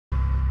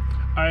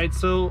Alright,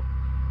 so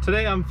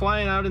today I'm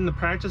flying out in the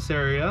practice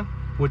area,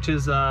 which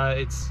is,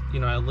 I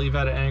leave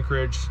out of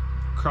Anchorage,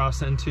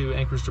 cross into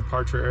Anchorage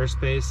departure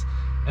airspace,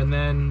 and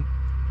then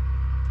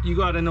you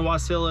go out into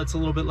Wasilla. It's a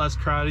little bit less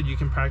crowded. You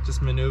can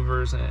practice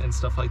maneuvers and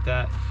stuff like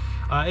that.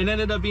 It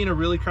ended up being a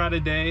really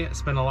crowded day. I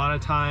spent a lot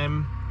of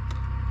time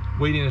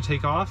waiting to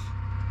take off.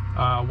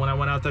 When I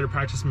went out there to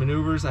practice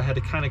maneuvers, I had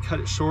to kind of cut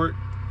it short,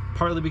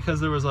 partly because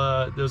there was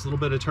a little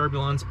bit of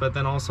turbulence, but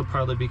then also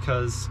partly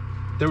because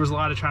there was a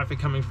lot of traffic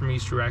coming from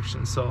each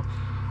direction. So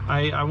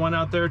I went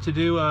out there to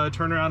do a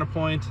turnaround, a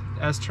point,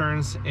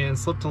 S-turns, and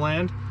slip to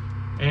land.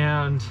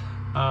 And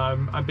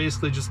I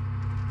basically just,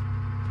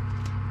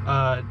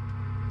 I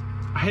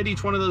hit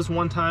each one of those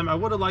one time. I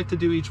would have liked to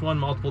do each one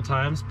multiple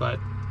times, but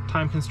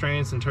time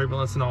constraints and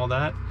turbulence and all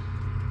that,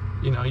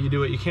 you do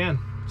what you can.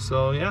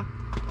 So yeah,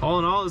 all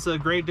in all, it's a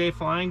great day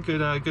flying.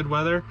 Good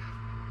weather.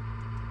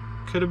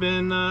 Could have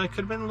been a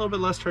little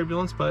bit less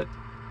turbulence, but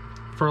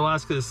for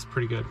Alaska, this is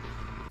pretty good.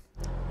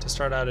 To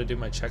start out, I do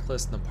my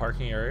checklist in the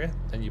parking area.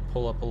 Then you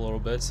pull up a little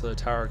bit so the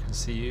tower can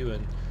see you,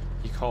 and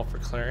you call for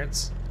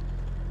clearance.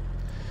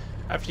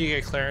 After you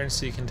get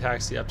clearance, you can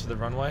taxi up to the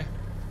runway.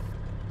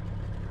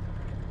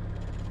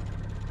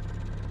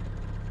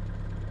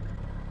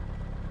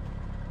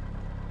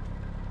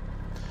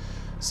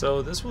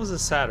 So this was a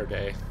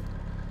Saturday,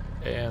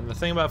 and the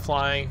thing about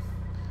flying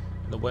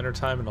in the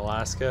wintertime in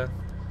Alaska,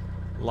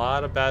 a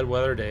lot of bad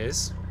weather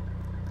days.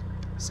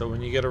 So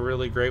when you get a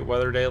really great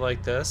weather day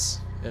like this,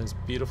 and it's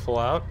beautiful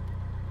out,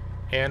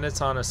 and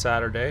it's on a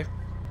Saturday,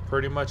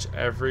 pretty much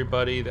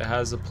everybody that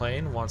has a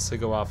plane wants to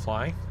go out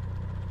flying.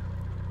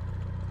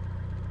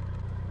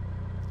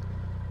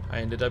 I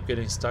ended up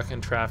getting stuck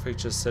in traffic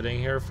just sitting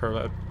here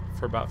for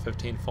about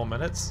 15 full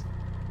minutes.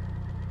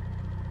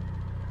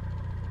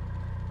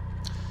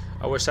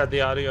 I wish I had the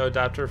audio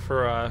adapter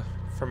for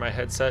my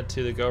headset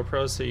to the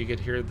GoPro so you could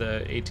hear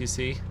the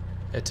ATC.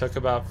 It took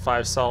about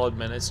 5 solid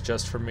minutes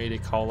just for me to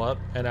call up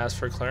and ask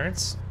for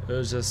clearance. It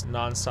was just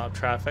non-stop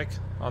traffic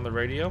on the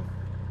radio.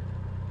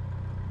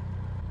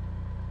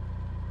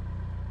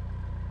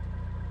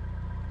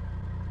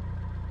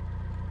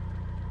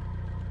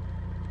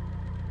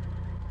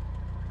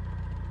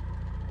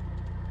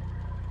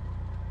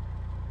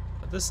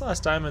 This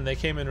last diamond, they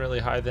came in really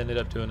high. They ended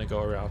up doing a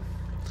go around.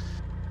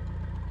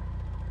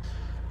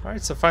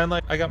 Alright, so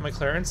finally I got my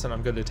clearance and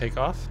I'm good to take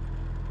off.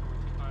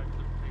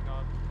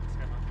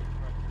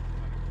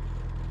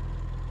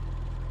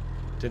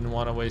 Didn't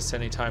want to waste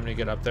any time to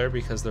get up there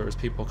because there was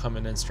people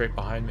coming in straight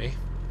behind me.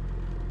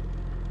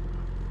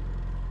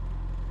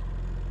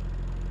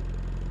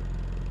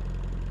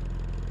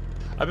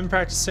 I've been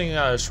practicing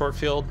short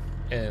field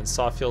and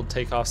soft field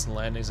takeoffs and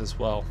landings as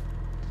well,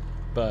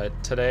 but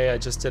today I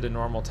just did a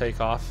normal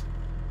takeoff.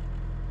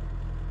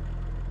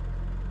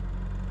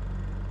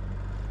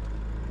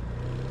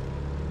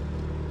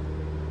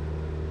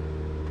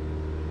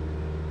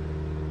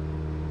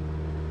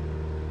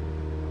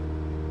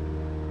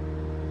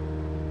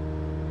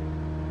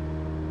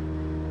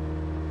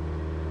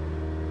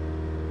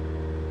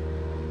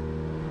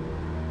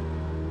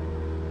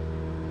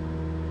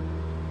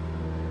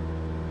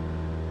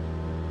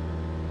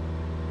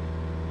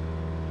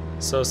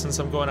 So since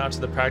I'm going out to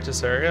the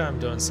practice area, I'm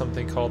doing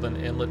something called an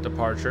inlet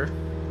departure.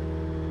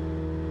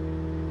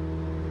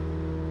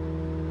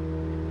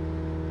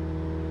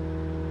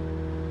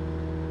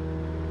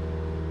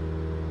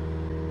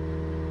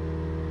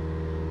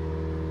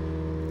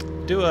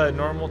 Do a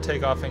normal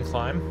takeoff and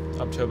climb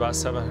up to about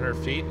 700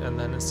 feet, and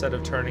then instead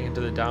of turning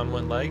into the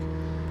downwind leg,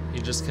 you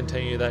just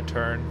continue that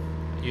turn.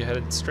 You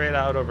headed straight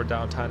out over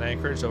downtown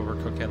Anchorage over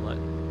Cook Inlet.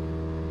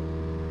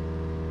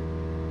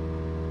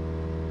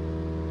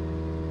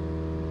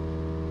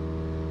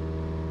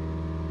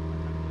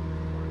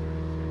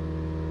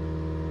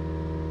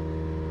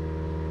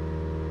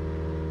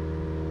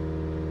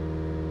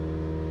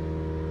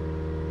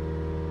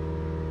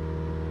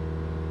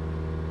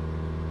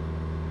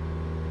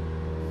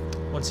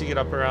 Once you get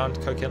up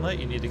around Cook Inlet,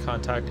 you need to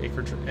contact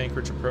Anchorage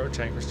approach,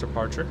 Anchorage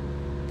departure,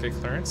 get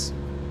clearance.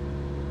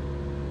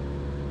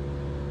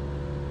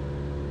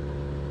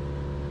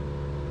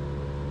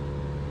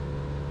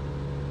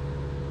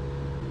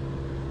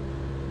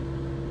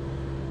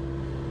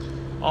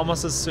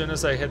 Almost as soon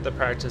as I hit the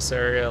practice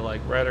area,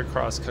 like right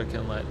across Cook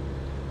Inlet,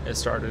 it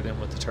started in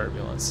with the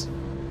turbulence.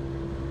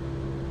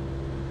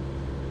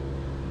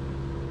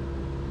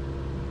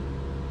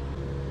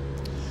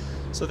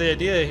 So the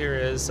idea here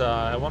is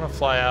I want to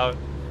fly out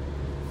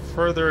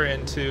further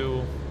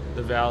into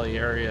the valley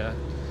area.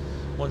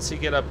 Once you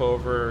get up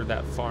over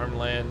that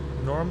farmland,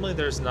 normally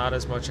there's not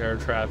as much air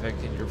traffic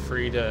and you're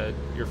free to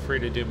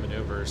do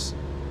maneuvers.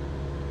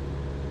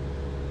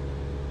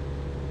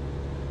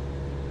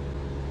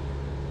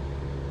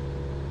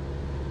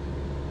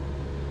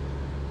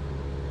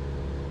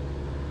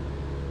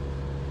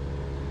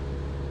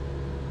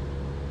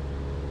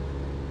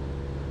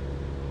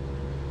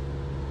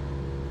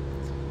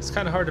 It's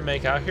kind of hard to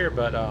make out here,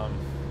 but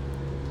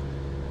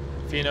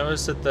if you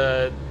notice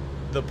that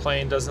the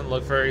plane doesn't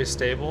look very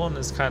stable and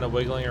is kind of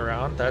wiggling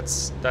around,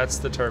 that's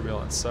the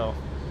turbulence. So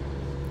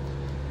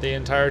the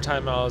entire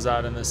time I was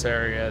out in this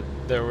area,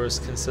 there was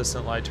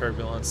consistent light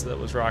turbulence that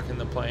was rocking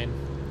the plane.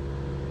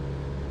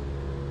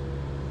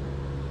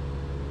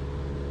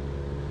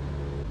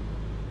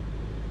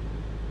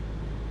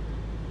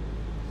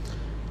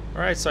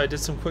 Alright, so I did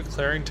some quick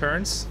clearing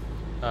turns,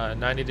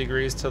 90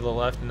 degrees to the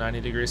left and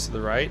 90 degrees to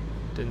the right.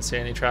 Didn't see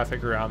any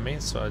traffic around me,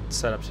 so I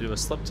set up to do a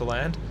slip to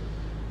land.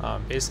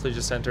 Basically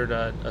just entered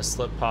a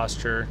slip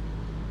posture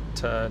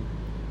to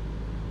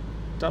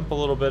dump a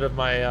little bit of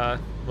my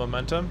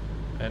momentum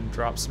and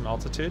drop some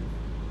altitude.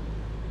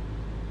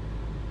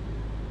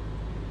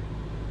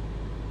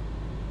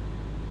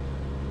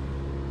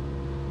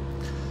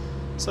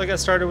 So I got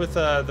started with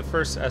the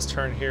first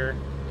S-turn here.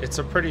 It's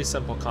a pretty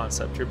simple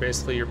concept. You're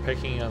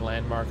picking a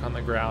landmark on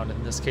the ground.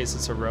 In this case,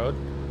 it's a road,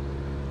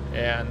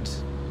 and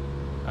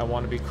I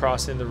want to be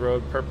crossing the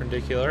road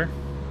perpendicular.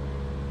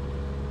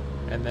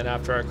 And then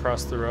after I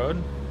cross the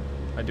road,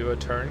 I do a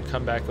turn,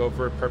 come back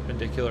over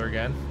perpendicular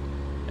again,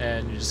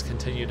 and you just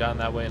continue down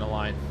that way in a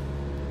line.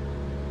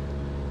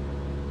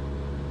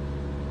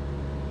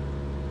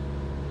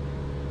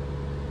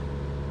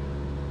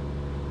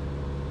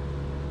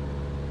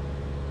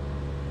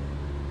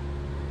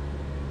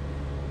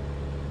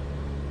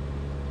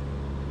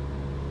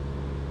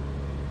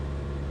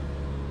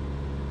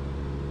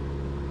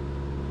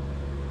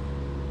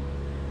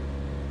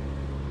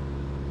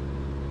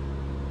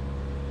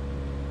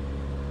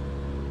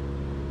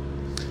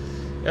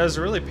 It was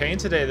really pain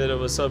today that it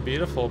was so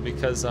beautiful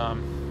because,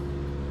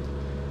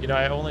 you know,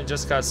 I only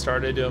just got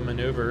started doing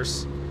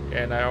maneuvers,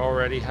 and I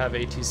already have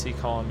ATC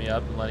calling me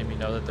up and letting me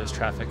know that there's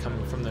traffic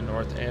coming from the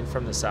north and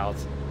from the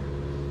south,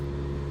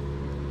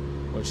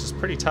 which is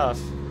pretty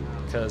tough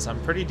because I'm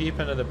pretty deep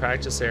into the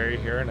practice area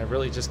here, and I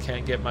really just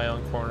can't get my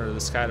own corner of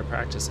the sky to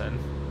practice in.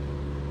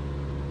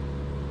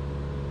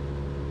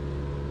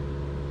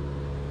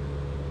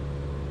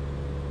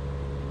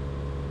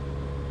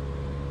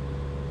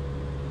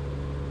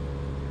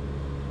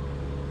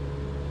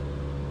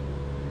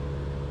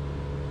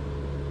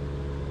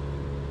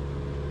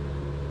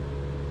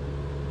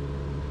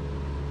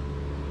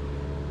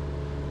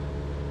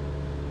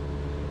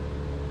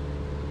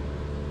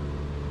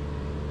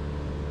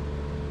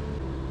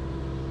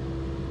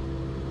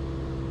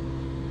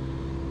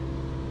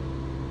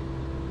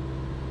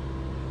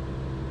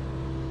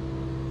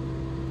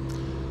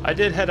 I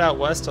did head out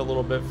west a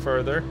little bit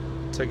further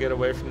to get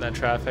away from that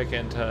traffic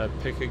and to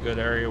pick a good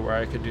area where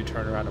I could do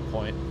turnaround and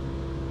point.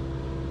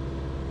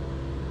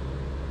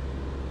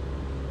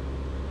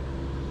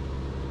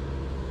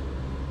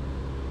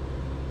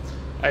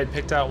 I had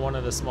picked out one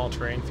of the small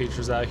terrain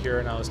features out here,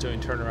 and I was doing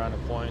turnaround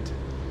and point,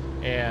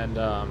 and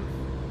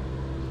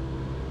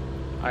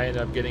I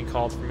ended up getting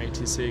called from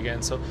ATC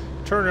again. So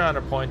turnaround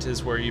and point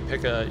is where you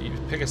pick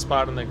a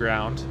spot on the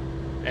ground,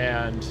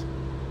 and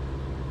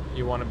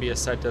you want to be a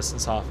set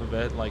distance off of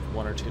it, like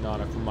 1 or 2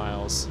 nautical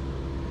miles,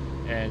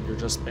 and you're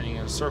just spinning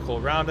in a circle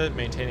around it,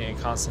 maintaining a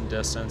constant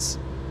distance.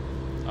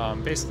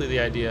 Basically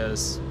the idea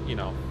is, you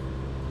know,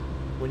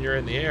 when you're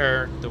in the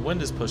air, the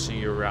wind is pushing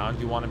you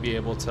around. You want to be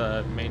able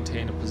to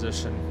maintain a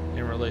position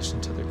in relation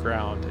to the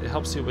ground. It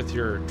helps you with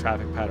your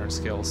traffic pattern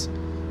skills.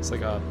 It's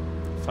like a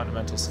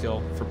fundamental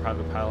skill for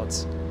private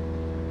pilots.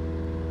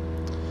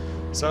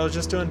 So I was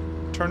just doing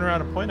turnaround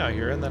and point out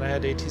here, and then I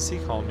had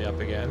ATC calling me up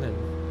again, and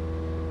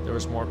there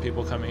was more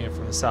people coming in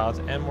from the south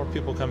and more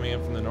people coming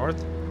in from the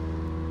north.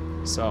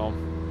 So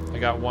I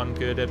got one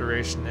good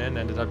iteration in,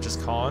 ended up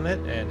just calling it,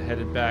 and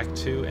headed back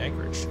to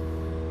Anchorage.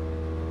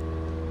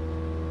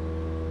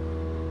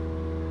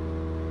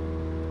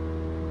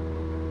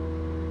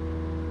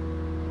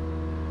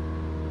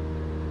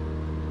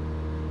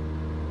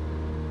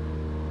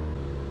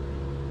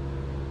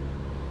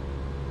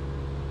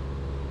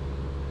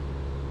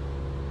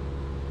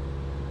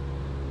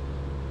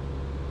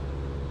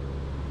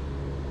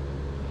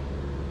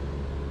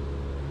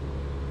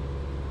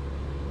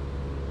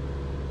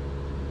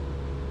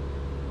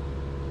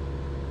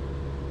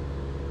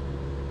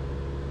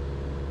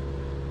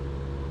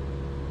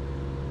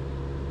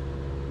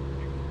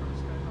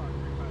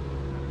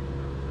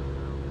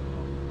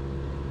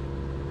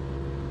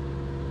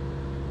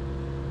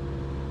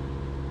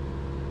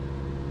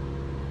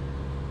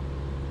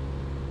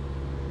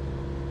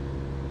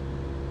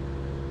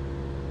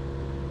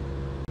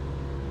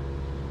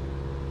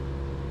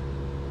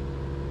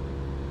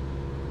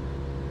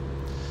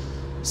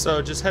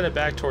 So just headed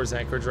back towards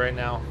Anchorage right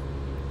now.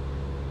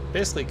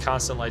 Basically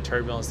constant light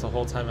turbulence the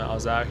whole time I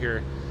was out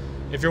here.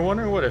 If you're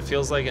wondering what it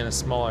feels like in a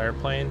small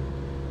airplane,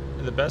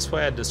 the best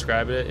way I'd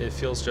describe it, it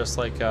feels just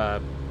like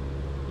a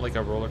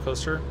roller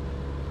coaster.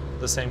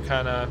 The same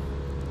kind of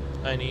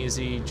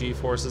uneasy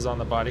G-forces on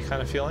the body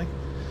kind of feeling.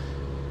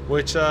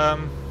 Which,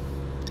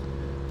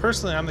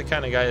 personally, I'm the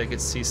kind of guy that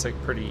gets seasick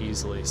pretty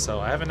easily. So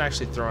I haven't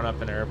actually thrown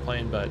up an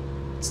airplane, but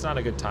it's not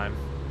a good time.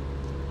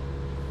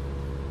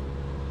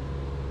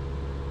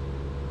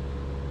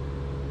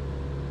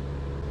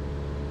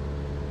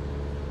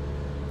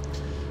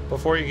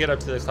 Before you get up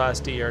to the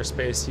Class D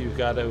airspace, you've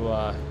got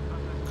to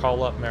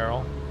call up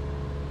Merrill,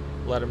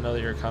 let them know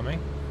that you're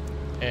coming,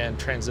 and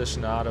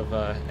transition out of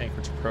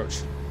Anchorage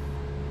approach.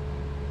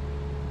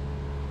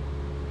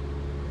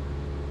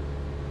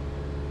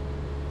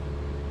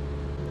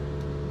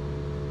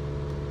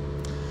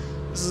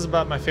 This is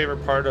about my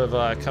favorite part of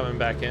coming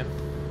back in.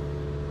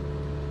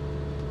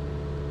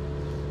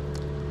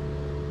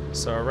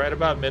 So right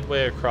about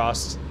midway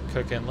across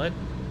Cook Inlet,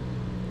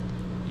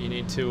 you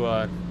need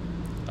to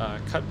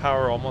cut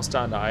power almost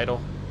down to idle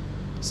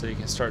so you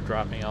can start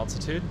dropping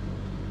altitude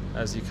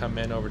as you come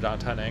in over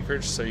downtown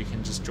Anchorage, so you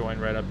can just join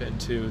right up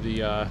into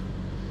the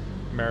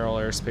Merrill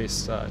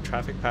airspace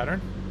traffic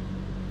pattern.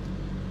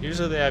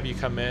 Usually they have you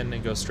come in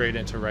and go straight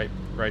into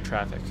right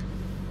traffic,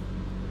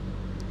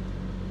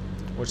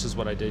 which is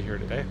what I did here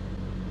today.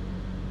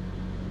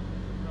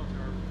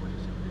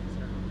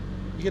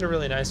 You get a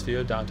really nice view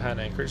of downtown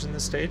Anchorage in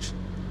this stage,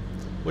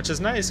 which is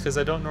nice because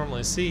I don't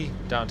normally see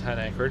downtown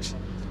Anchorage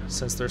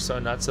since they're so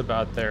nuts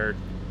about their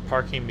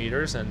parking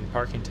meters and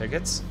parking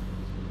tickets.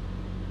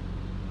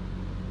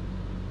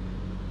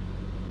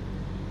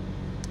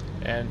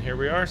 And here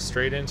we are,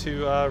 straight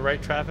into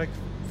right traffic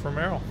for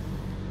Merrill.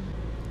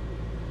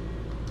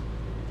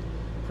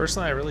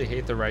 Personally, I really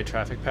hate the right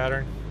traffic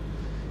pattern.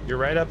 You're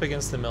right up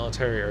against the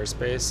military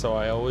airspace, so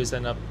I always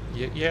end up,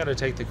 you gotta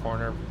take the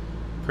corner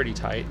pretty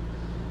tight.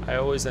 I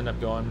always end up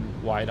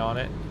going wide on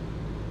it.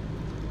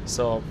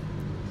 So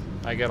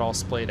I get all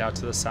splayed out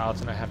to the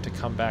south and I have to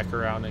come back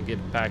around and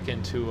get back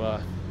into,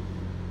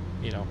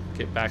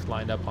 get back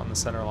lined up on the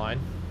center line.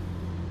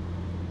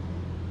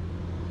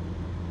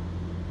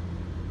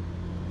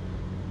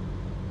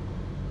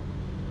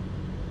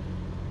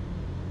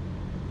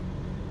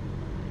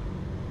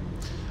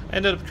 I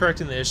ended up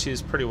correcting the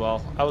issues pretty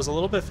well. I was a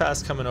little bit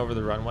fast coming over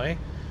the runway,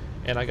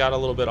 and I got a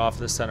little bit off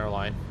the center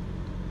line.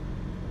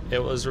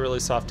 It was a really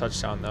soft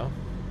touchdown though.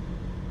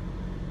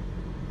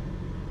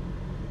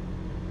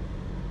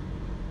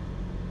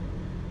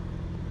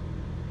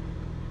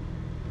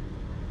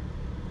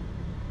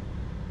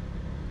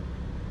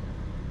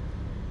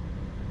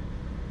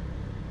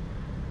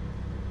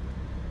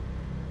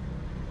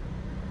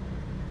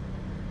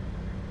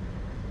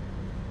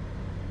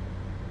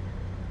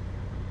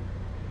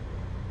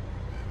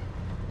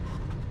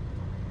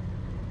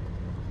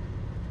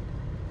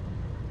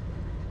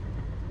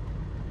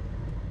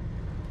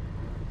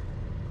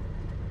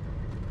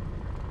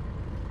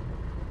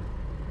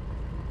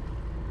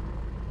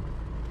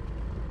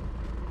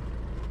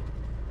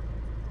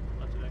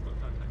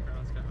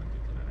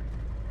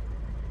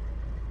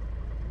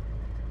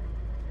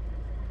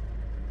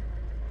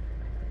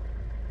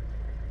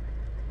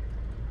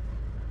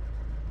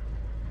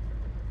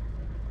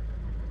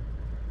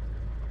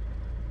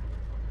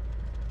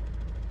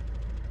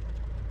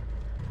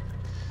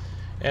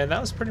 And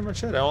that was pretty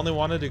much it. I only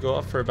wanted to go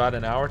up for about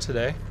an hour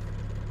today,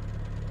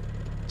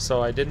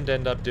 so I didn't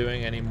end up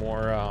doing any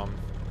more,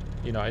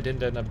 I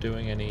didn't end up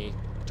doing any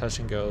touch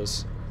and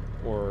goes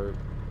or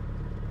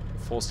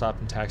full stop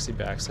and taxi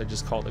backs. I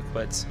just called it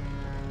quits.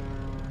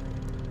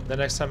 The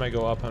next time I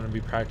go up, I'm going to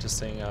be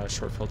practicing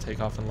short field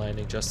takeoff and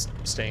landing, just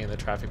staying in the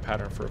traffic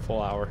pattern for a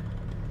full hour.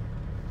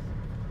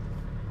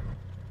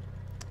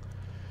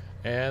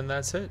 And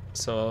that's it.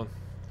 So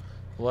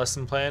the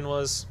lesson plan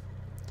was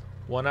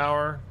 1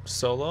 hour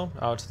solo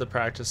out to the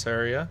practice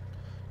area,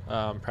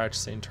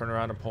 practicing turn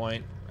around a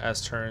point,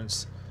 S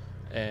turns,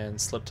 and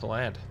slip to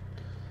land.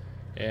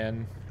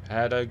 And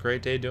had a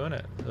great day doing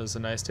it. It was a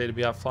nice day to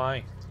be out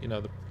flying.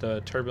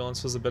 The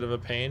turbulence was a bit of a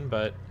pain,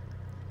 but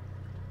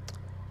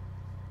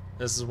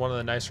this is one of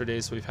the nicer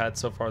days we've had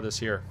so far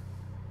this year.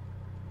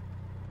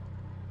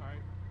 All right.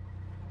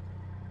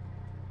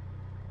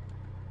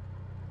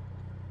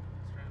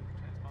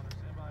 Transponder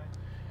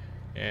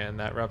standby. And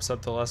that wraps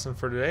up the lesson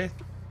for today.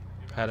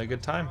 Had a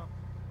good time.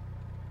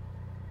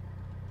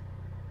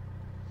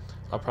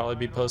 I'll probably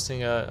be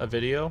posting a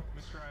video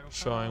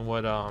showing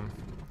what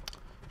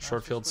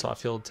short field,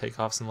 soft field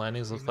takeoffs and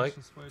landings look like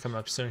coming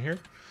up soon here.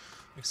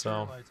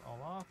 So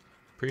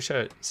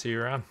appreciate it. See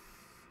you around.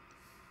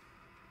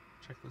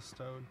 Check the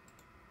stowed.